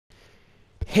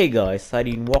Hey guys,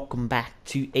 AIDEN, welcome back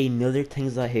to another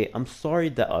Things I Hate. I'm sorry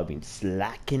that I've been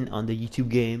slacking on the YouTube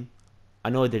game. I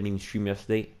know I didn't even stream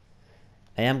yesterday.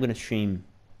 I am gonna stream,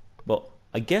 well,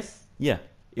 I guess, yeah,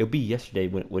 it'll be yesterday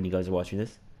when you guys are watching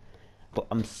this. But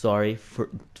I'm sorry for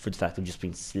the fact I've just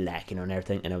been slacking on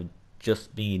everything and I've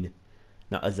just been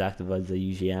not as active as I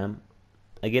usually am.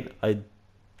 Again, I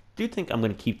do think I'm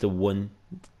gonna keep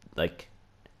like,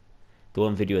 the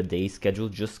one video a day schedule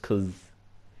just cause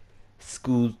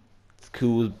school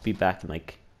school will be back in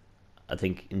like I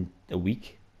think in a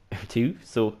week or two,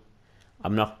 so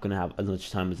I'm not gonna have as much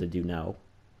time as I do now.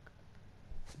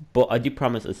 But I do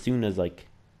promise as soon as like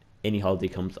any holiday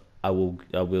comes, I will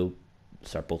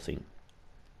start posting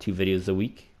 2 videos a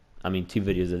week. I mean 2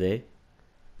 videos a day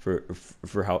for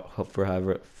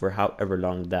however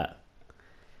long that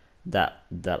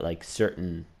like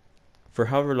certain for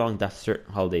however long that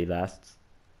certain holiday lasts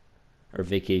or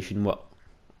vacation,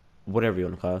 whatever you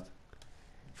want to call it.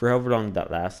 For however long that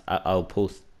lasts, I'll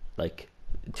post like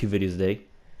 2 videos a day.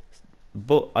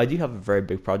 But I do have a very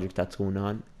big project that's going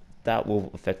on that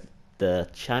will affect the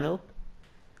channel.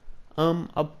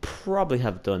 I'll probably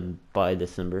have done by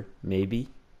December, maybe,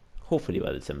 hopefully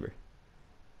by December.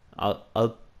 I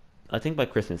think by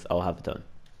Christmas I'll have it done.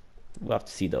 We'll have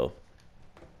to see though.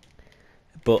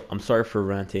 But I'm sorry for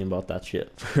ranting about that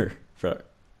shit for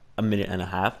a minute and a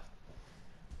half.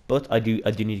 But I do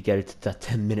need to get it to that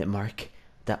 10-minute mark,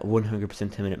 that 100%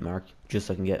 10-minute mark, just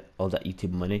so I can get all that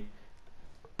YouTube money.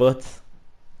 But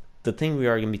the thing we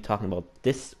are going to be talking about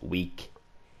this week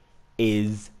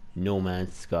is No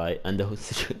Man's Sky and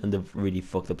the really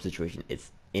fucked up situation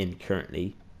it's in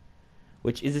currently,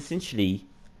 which is essentially,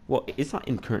 well, it's not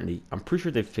in currently. I'm pretty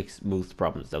sure they've fixed most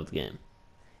problems of the game,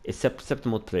 except the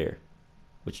multiplayer,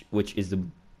 which is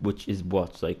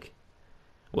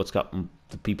what's got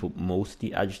the people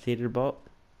mostly agitated about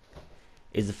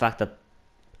is the fact that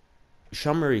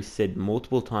Sean Murray said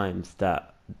multiple times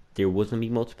that there wasn't be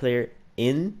multiplayer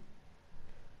in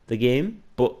the game,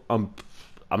 but I'm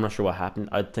not sure what happened.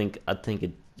 I think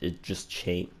it just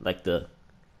changed. Like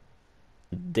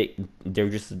they were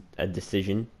just a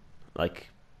decision, like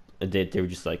they were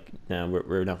just like, nah,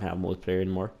 we're not gonna have multiplayer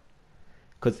anymore,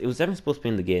 because it was never supposed to be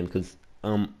in the game. Because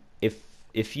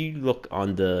if you look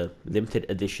on the limited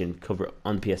edition cover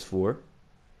on PS4,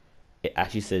 it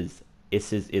actually says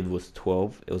it was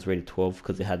 12. It was rated 12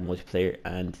 because it had multiplayer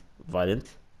and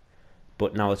violent.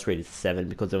 But now it's rated 7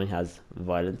 because it only has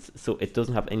violence. So it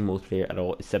doesn't have any multiplayer at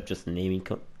all except just naming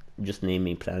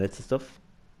planets and stuff.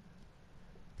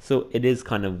 So it is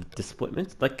kind of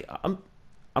disappointment. Like I'm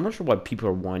not sure why people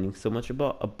are whining so much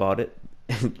about it.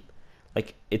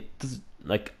 Like it does.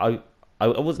 Like I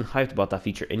wasn't hyped about that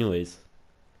feature anyways.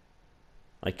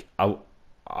 Like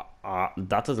that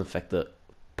doesn't affect that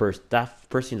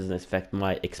person doesn't affect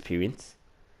my experience.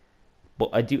 But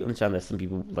I do understand that some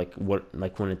people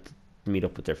wanted to meet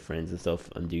up with their friends and stuff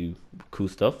and do cool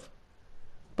stuff.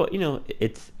 But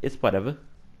it's whatever.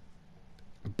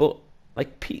 But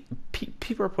like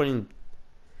people are putting.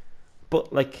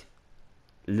 But like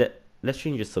let's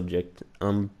change the subject.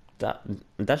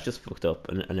 That's just fucked up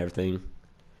and everything.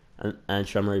 And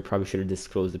Sean Murray probably should have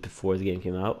disclosed it before the game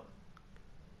came out.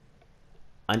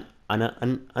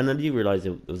 And I do realize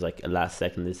it was like a last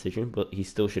second decision, but he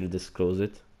still should have disclosed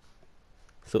it.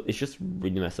 So it's just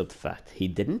really messed up the fact he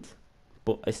didn't.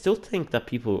 But I still think that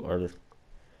people are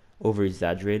over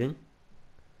exaggerating,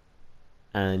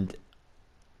 and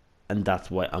that's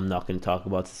why I'm not going to talk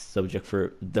about the subject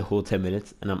for the whole 10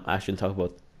 minutes, and I'm actually going to talk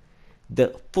about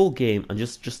the full game and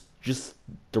just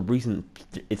the reason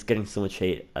it's getting so much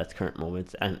hate at the current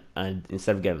moment, and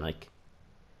instead of getting like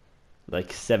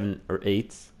 7 or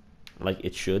 8s like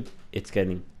it should, it's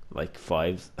getting like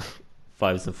 5s,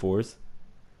 5s and 4s.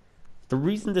 The whole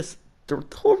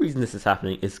reason this is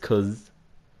happening is first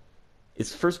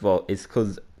of all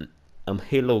because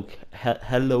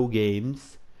Hello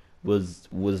Games was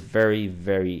very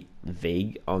very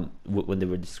vague on when they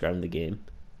were describing the game,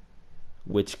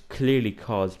 which clearly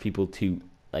caused people to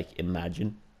like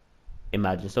imagine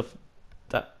stuff.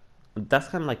 That's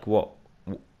kind of like what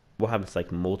happens,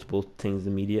 like multiple things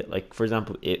in media. Like for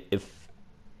example, if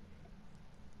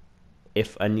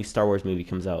a new Star Wars movie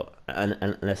comes out, and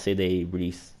let's say they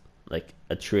release like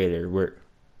a trailer where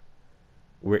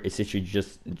it's literally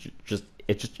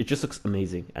it just looks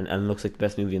amazing and looks like the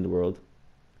best movie in the world,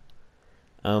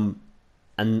 and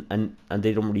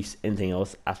they don't release anything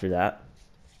else after that,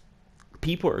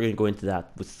 people are going to go into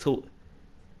that with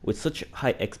such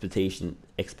high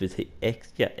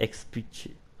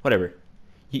whatever.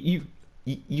 You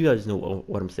guys know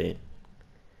what I'm saying.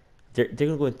 They're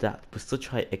gonna go into that with such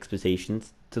high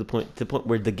expectations to the point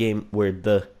where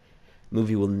the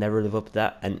movie will never live up to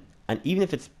that, and even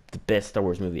if it's the best Star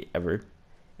Wars movie ever,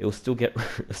 it will still get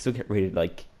it'll still get rated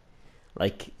like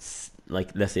let's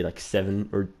say like 7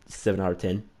 out of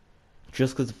 10,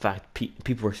 just because the fact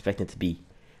people were expecting it to be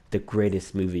the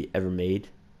greatest movie ever made,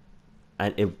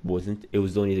 and it wasn't. It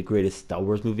was only the greatest Star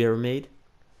Wars movie ever made,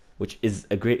 which is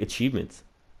a great achievement.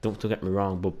 Don't get me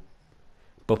wrong, but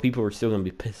people were still gonna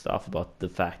be pissed off about the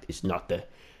fact it's not the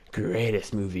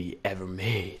greatest movie ever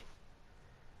made.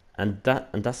 And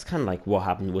that's kind of like what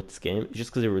happened with this game. It's just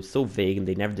because they were so vague and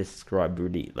they never described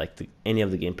really like any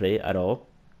of the gameplay at all,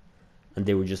 and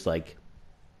they were just like,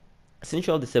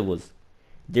 essentially all they said was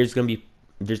there's gonna be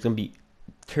I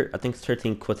think it's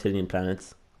 13 quadrillion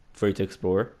planets for you to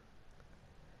explore.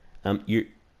 You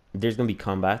There's gonna be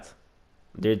combat.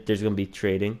 There's gonna be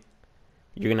trading.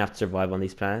 You're gonna have to survive on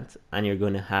these planets, and you're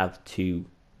gonna have to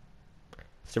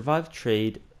survive,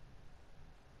 trade,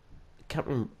 can't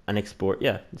remember, and explore.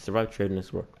 Yeah, survive, trade, and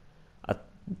explore. I,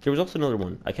 there was also another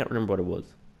one. I can't remember what it was.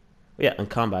 Yeah, and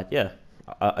combat. Yeah,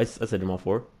 I said them all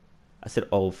four. I said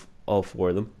all four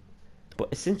of them. But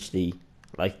essentially,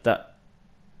 like that.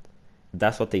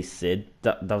 That's what they said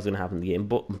that was gonna happen in the game.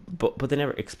 But they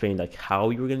never explained like how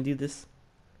you were gonna do this.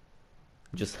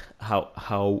 Just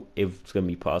how it's gonna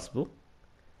be possible.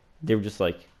 They were just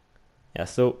like, yeah.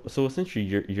 So essentially,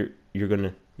 you're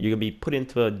gonna be put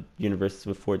into a universe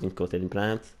with 14 coated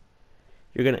planets.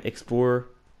 You're gonna explore,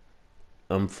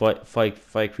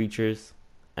 fight creatures,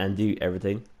 and do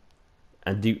everything,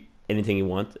 and do anything you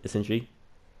want. Essentially,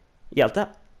 yeah.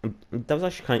 That was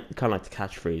actually kind of like the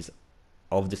catchphrase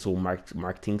of this whole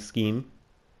marketing scheme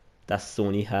that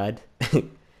Sony had.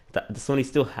 That the Sony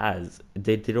still has.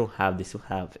 They don't have. They still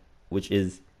have, which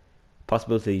is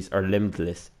possibilities are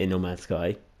limitless in No Man's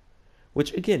Sky,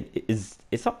 which again it's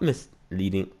not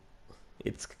misleading.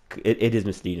 It is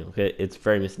misleading. Okay, it's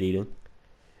very misleading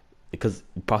because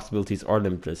possibilities are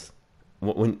limitless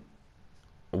when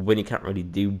you can't really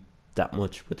do that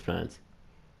much with plans.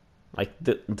 Like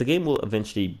the game will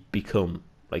eventually become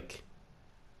like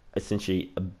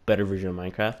essentially a better version of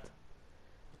Minecraft,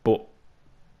 but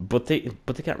they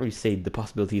can't really say the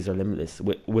possibilities are limitless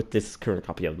with this current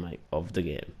copy of the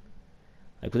game.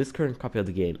 Like with this current copy of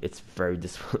the game, it's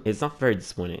it's not very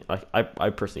disappointing. Like I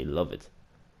personally love it.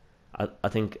 I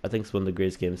think it's one of the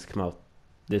greatest games to come out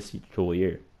this whole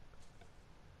year.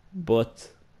 But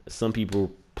some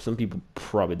people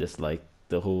probably dislike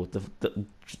the whole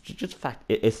just fact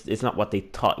it's not what they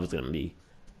thought it was gonna be,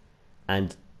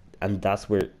 and that's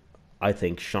where I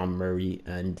think Sean Murray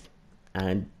and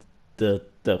the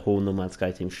whole No Man's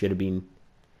Sky team should have been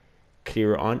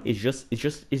clearer on. It's just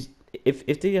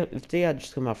if they had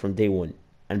just come out from day one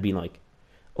and been like,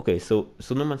 okay, so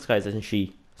No Man's Sky is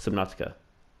essentially Subnautica.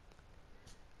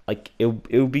 Like it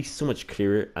would be so much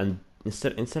clearer, and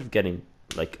instead of getting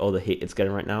like all the hate it's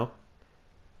getting right now,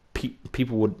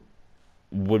 people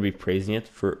would be praising it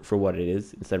for what it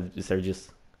is instead of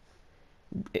just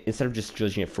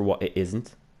judging it for what it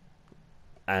isn't,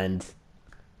 and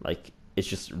like it's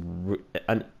just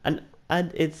and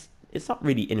it's not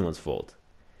really anyone's fault.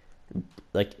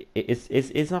 Like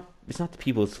it's not the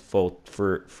people's fault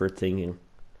for thinking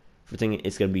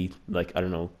it's gonna be like, I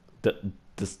don't know,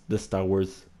 the Star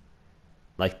Wars,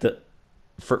 like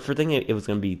for thinking it was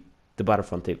gonna be the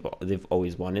Battlefront they've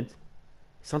always wanted.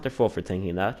 It's not their fault for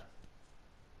thinking that,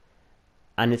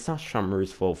 and it's not Sean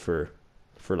Murray's fault for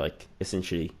like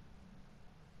essentially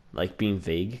like being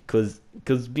vague, because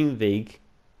being vague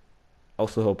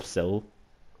also helps sell,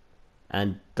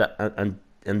 and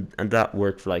that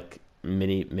worked for like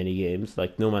many games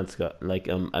like No Man's Sky, like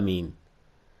I mean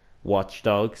Watch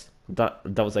Dogs. That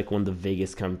was like one of the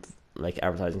vaguest like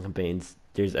advertising campaigns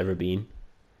there's ever been,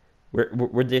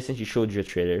 where they essentially showed you a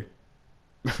trailer,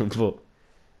 but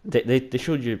they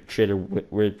showed you a trailer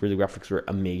where the graphics were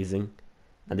amazing,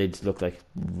 and they just looked like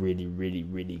really really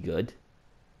really good,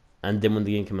 and then when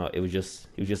the game came out, it was just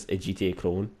a GTA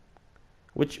clone,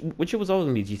 which it was always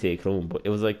gonna be a GTA clone, but it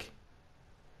was like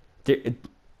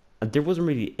there wasn't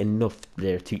really enough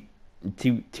there to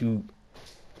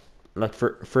like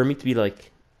for me to be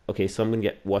like, okay, so I'm gonna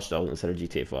get Watch Dogs instead of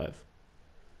GTA 5.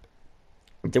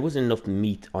 There wasn't enough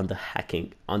meat on the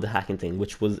hacking thing,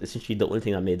 which was essentially the only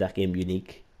thing that made that game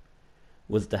unique,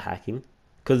 was the hacking,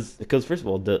 because first of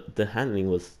all the handling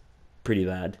was pretty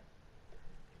bad.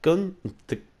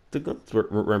 The guns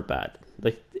weren't bad.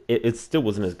 Like it still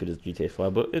wasn't as good as GTA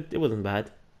 5, but it wasn't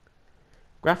bad.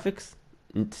 Graphics,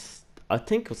 I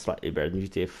think it was slightly better than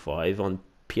GTA 5 on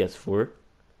PS4,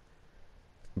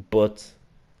 but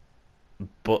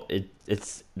but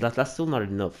that's still not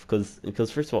enough because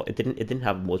first of all, it didn't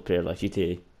have multiplayer like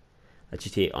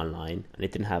GTA Online, and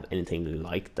it didn't have anything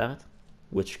like that,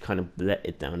 which kind of let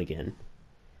it down again.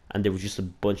 And there was just a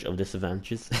bunch of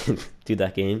disadvantages to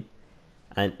that game,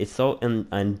 and it's so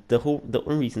and the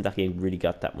only reason that game really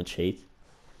got that much hate,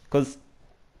 because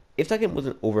if that game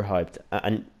wasn't overhyped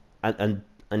and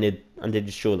they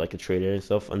just showed like a trailer and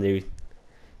stuff, and they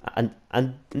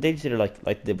did it like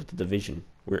they did with the Division,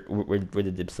 where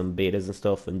they did some betas and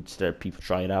stuff and just let people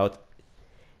try it out,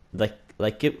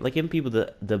 giving people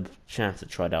the chance to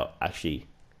try it out actually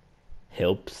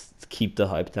helps keep the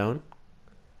hype down,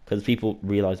 because people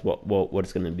realize what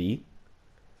it's gonna be.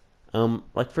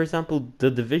 Like for example, the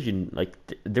Division, like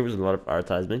there was a lot of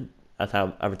advertisement,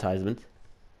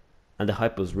 and the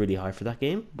hype was really high for that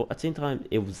game. But at the same time,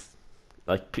 it was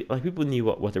like people knew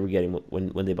what they were getting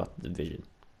when they bought the Division.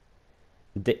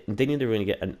 They knew they were going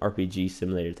to get an RPG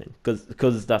simulator thing,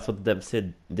 because that's what them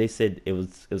said. They said it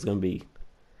was going to be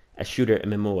a shooter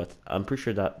MMO. I'm pretty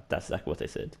sure that's exactly what they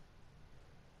said.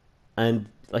 And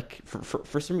like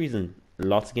for some reason,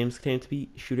 lots of games claim to be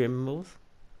shooter MMOs.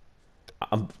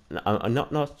 I'm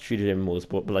not shooter MMOs,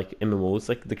 but like MMOs.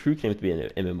 Like the Crew claims to be an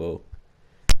MMO.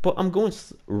 But I'm going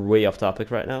way off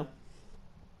topic right now.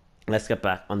 Let's get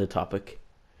back on the topic,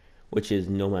 which is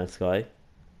No Man's Sky.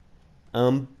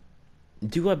 Um,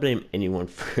 do I blame anyone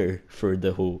for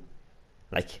the whole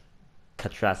like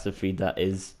catastrophe that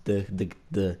is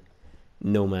the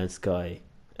No Man's Sky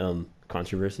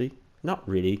controversy? Not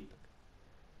really.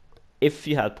 If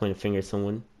you had to point a finger at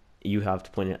someone, you have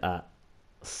to point it at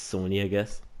Sony, I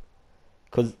guess.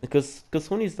 Because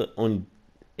Sony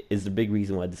is the big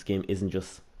reason why this game isn't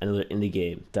just another indie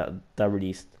game that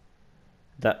released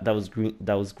that was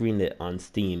greenlit on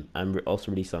Steam and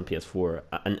also released on PS4,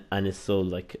 and it's sold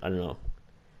like, I don't know,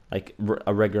 like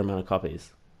a regular amount of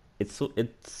copies. It's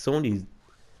Sony's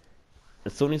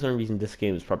only reason this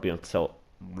game is probably going to sell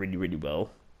really really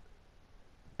well,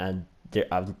 and they're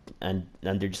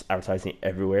just advertising it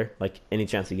everywhere. Like any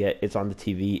chance you get, it's on the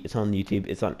TV, it's on YouTube,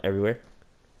 it's on everywhere.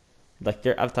 Like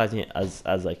they're advertising it as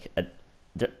like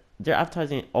they're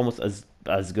advertising it almost as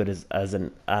good as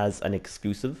an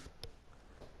exclusive,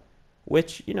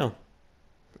 which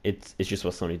it's just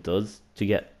what Sony does to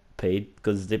get paid,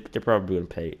 because they're probably going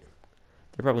to pay.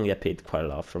 They're probably going to get paid quite a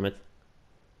lot from it.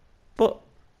 But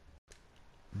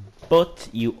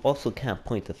you also can't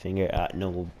point the finger at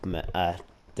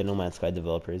the No Man's Sky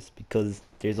developers, because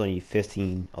there's only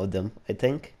 15 of them, I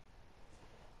think,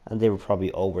 and they were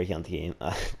probably all working on the game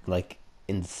like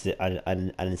at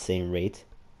an insane rate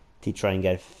to try and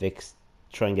get it fixed,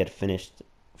 try and get it finished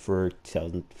for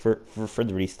 2000 for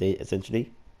the release date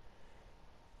essentially.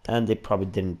 And they probably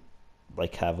didn't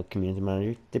like have a community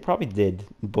manager. They probably did,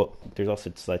 but there's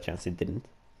also a slight chance they didn't.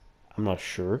 I'm not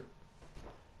sure,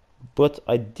 but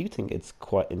I do think it's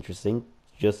quite interesting.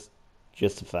 Just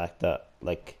the fact that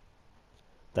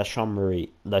that Sean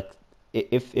Murray, like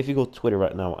if you go to Twitter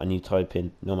right now and you type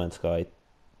in No Man's Sky,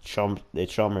 Sean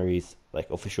Murray's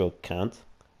like official account,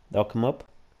 that'll come up.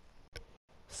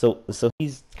 So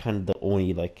he's kind of the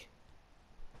only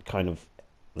kind of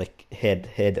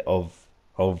head of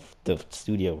the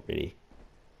studio, really.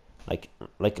 Like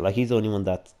he's the only one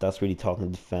that's really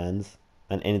talking to fans,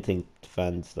 and anything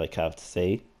fans have to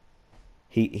say,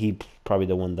 he probably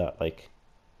the one that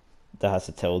has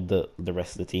to tell the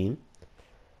rest of the team,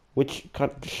 which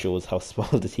kind of shows how small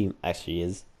the team actually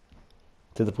is,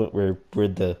 to the point where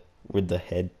the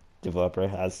head developer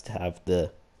has to have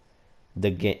the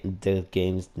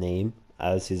game's name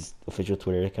as his official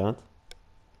Twitter account,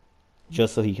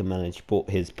 just so he can manage both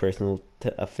his personal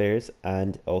affairs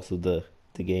and also the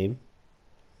game.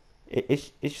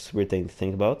 It's just a weird thing to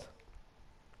think about,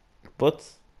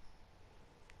 but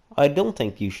I don't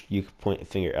think you could point a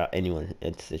finger at anyone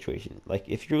in this situation. Like,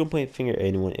 if you're gonna point a finger at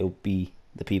anyone, it would be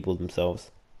the people themselves.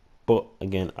 But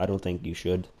again, I don't think you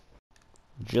should,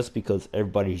 just because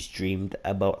everybody's dreamed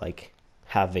about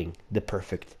having the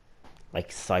perfect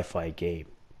sci-fi game,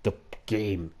 the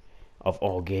game of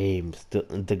all games,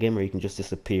 the game where you can just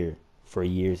disappear for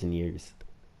years and years,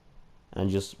 and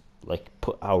just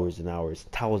put hours and hours,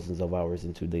 thousands of hours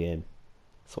into the game.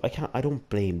 So I don't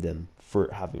blame them for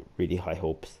having really high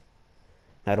hopes.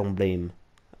 I don't blame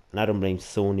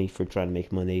Sony for trying to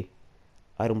make money.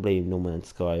 I don't blame No Man's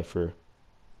Sky for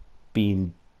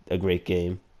being a great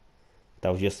game that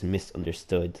was just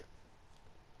misunderstood,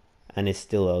 and it's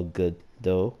still all good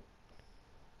though,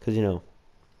 because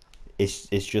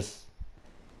it's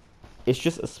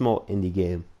just a small indie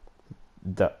game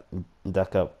that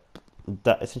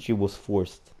that essentially was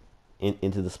forced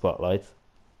into the spotlight,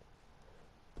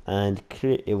 and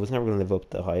it was never going to live up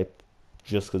to the hype,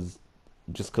 just because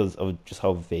of just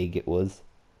how vague it was,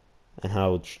 and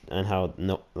how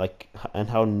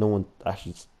no one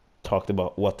actually talked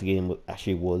about what the game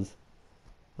actually was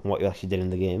and what you actually did in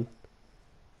the game.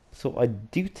 So I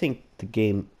do think the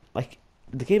game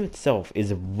itself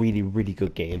is a really, really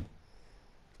good game,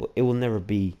 but it will never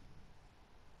be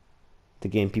the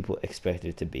game people expect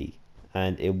it to be,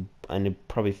 and it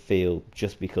probably failed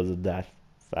just because of that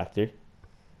factor.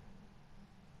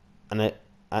 And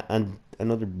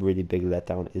another really big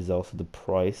letdown is also the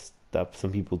price that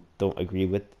some people don't agree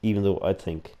with, even though I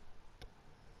think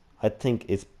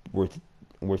it's worth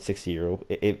 €60.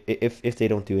 If they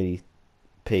don't do any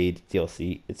paid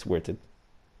DLC, it's worth it.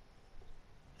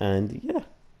 And yeah,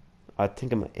 I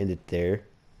think I'm gonna end it there.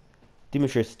 Do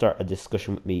make sure to start a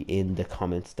discussion with me in the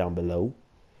comments down below.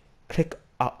 Click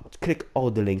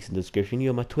all the links in the description. You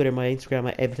know, my Twitter, my Instagram,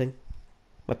 my everything,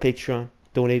 my Patreon.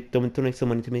 Donate some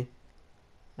money to me.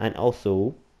 And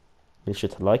also, make sure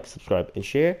to like, subscribe, and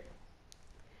share.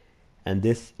 And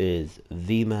this is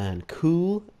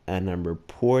Vmancool, and I'm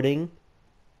reporting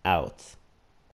out.